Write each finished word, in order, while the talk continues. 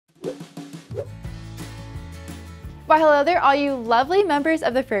Why hello there all you lovely members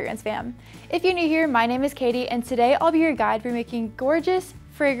of the Fragrance fam. If you're new here, my name is Katie and today I'll be your guide for making gorgeous,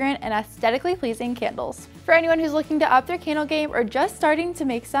 fragrant, and aesthetically pleasing candles. For anyone who's looking to up their candle game or just starting to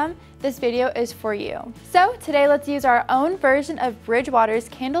make some, this video is for you. So today let's use our own version of Bridgewater's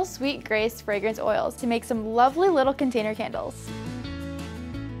Candle Sweet Grace fragrance oils to make some lovely little container candles.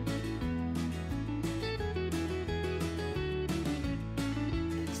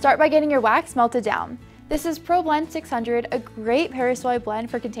 Start by getting your wax melted down. This is Pro Blend 600, a great Paris soy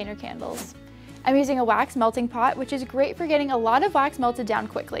blend for container candles. I'm using a wax melting pot, which is great for getting a lot of wax melted down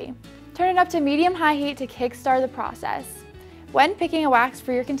quickly. Turn it up to medium-high heat to kickstart the process. When picking a wax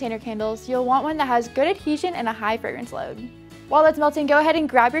for your container candles, you'll want one that has good adhesion and a high fragrance load. While that's melting, go ahead and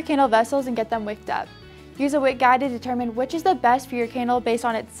grab your candle vessels and get them wicked up. Use a wick guide to determine which is the best for your candle based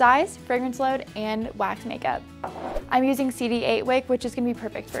on its size, fragrance load, and wax makeup. I'm using CD8 wick, which is going to be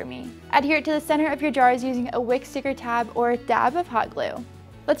perfect for me. Adhere it to the center of your jars using a wick sticker tab or a dab of hot glue.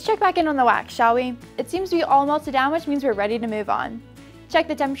 Let's check back in on the wax, shall we? It seems to be all melted down, which means we're ready to move on. Check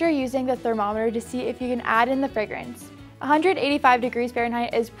the temperature using the thermometer to see if you can add in the fragrance. 185 degrees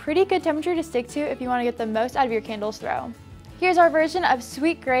Fahrenheit is pretty good temperature to stick to if you want to get the most out of your candle's throw. Here's our version of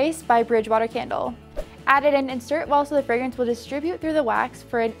Sweet Grace by Bridgewater Candle. Add it and insert well so the fragrance will distribute through the wax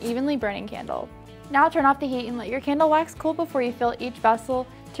for an evenly burning candle. Now turn off the heat and let your candle wax cool before you fill each vessel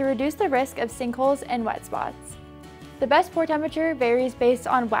to reduce the risk of sinkholes and wet spots. The best pour temperature varies based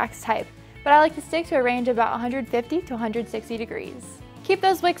on wax type, but I like to stick to a range of about 150 to 160 degrees. Keep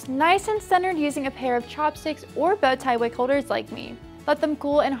those wicks nice and centered using a pair of chopsticks or bow tie wick holders like me. Let them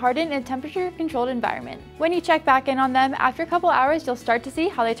cool and harden in a temperature-controlled environment. When you check back in on them, after a couple hours, you'll start to see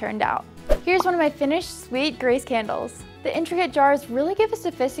how they turned out. Here's one of my finished Sweet Grace candles. The intricate jars really give a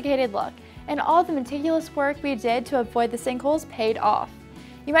sophisticated look, and all the meticulous work we did to avoid the sinkholes paid off.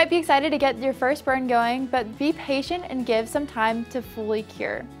 You might be excited to get your first burn going, but be patient and give some time to fully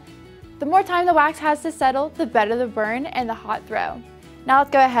cure. The more time the wax has to settle, the better the burn and the hot throw. Now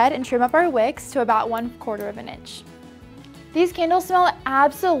let's go ahead and trim up our wicks to about 1/4 of an inch. These candles smell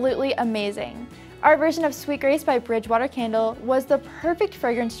absolutely amazing. Our version of Sweet Grace by Bridgewater Candle was the perfect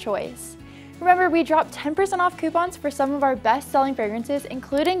fragrance choice. Remember, we dropped 10% off coupons for some of our best-selling fragrances,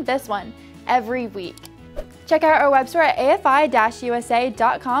 including this one, every week. Check out our web store at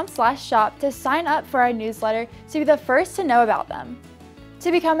afi-usa.com/shop to sign up for our newsletter to be the first to know about them.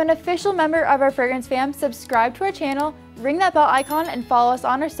 To become an official member of our Fragrance fam, subscribe to our channel, ring that bell icon, and follow us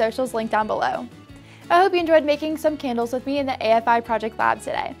on our socials linked down below. I hope you enjoyed making some candles with me in the AFI Project Lab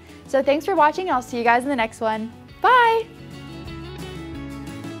today. So thanks for watching, and I'll see you guys in the next one. Bye!